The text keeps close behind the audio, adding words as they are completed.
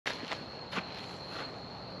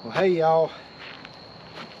Well, hey y'all,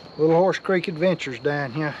 Little Horse Creek Adventures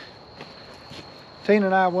down here. Tina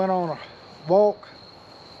and I went on a walk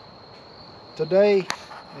today.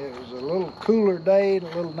 It was a little cooler day, a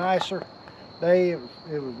little nicer day. It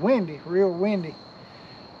was windy, real windy,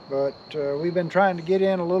 but we've been trying to get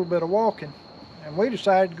in a little bit of walking, and we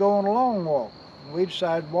decided to go on a long walk. We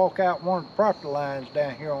decided to walk out one of the property lines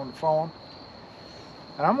down here on the farm.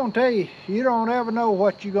 And I'm going to tell you, you don't ever know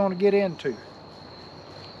what you're going to get into.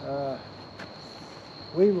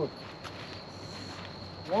 We were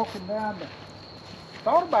walking down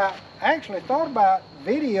actually thought about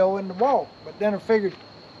videoing the walk, but then I figured,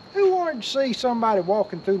 who wanted to see somebody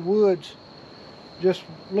walking through the woods just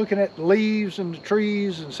looking at the leaves and the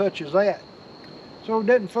trees and such as that? So we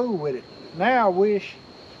didn't fool with it. Now I wish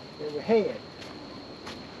that we had.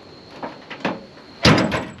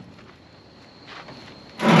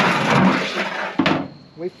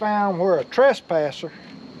 We found where a trespasser,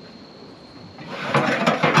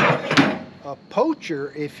 a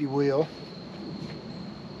poacher if you will,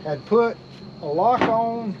 had put a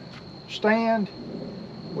lock-on stand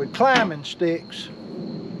with climbing sticks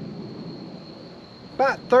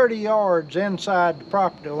about 30 yards inside the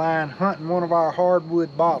property line, hunting one of our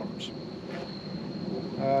hardwood bottoms.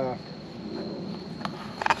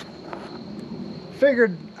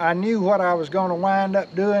 Figured I knew what I was going to wind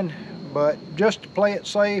up doing, but just to play it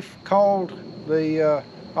safe, called the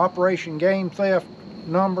Operation Game Theft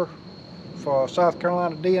number for South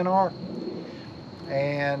Carolina DNR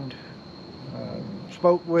and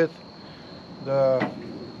spoke with the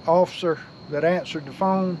officer that answered the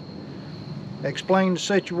phone, explained the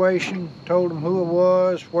situation, told him who I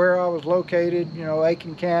was, where I was located, you know,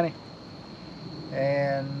 Aiken County,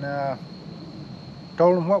 and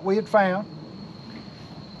told him what we had found,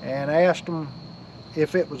 and asked him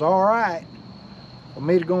if it was all right for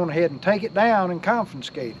me to go ahead and take it down and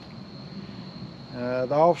confiscate it.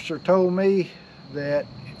 The officer told me that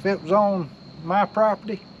if it was on my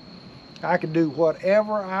property, I could do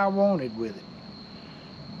whatever I wanted with it.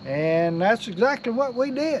 And that's exactly what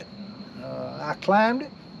we did. I climbed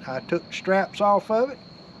it, I took the straps off of it,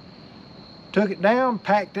 took it down,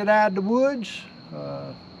 packed it out of the woods,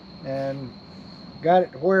 and got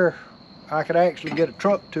it to where I could actually get a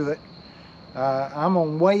truck to it. I'm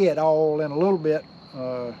gonna weigh it all in a little bit,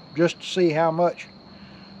 just to see how much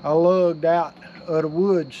I lugged out of the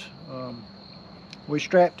woods. We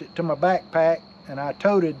strapped it to my backpack, and I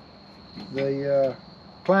toted the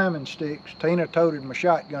climbing sticks. Tina toted my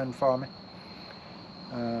shotgun for me.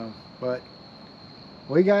 But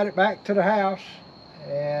we got it back to the house,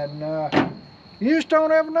 and you just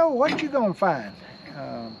don't ever know what you're gonna find.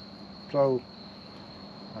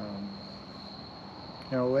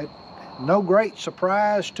 You know, no great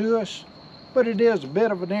surprise to us, but it is a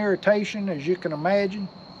bit of an irritation, as you can imagine.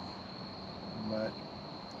 But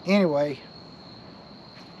anyway,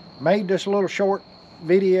 made this little short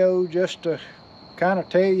video just to kind of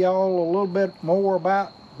tell y'all a little bit more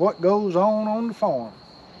about what goes on the farm.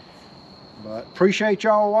 But appreciate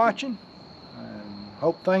y'all watching, and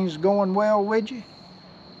hope things are going well with you.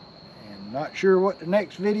 And not sure what the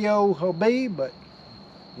next video will be, but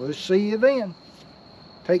we'll see you then.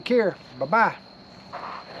 Take care. Bye-bye.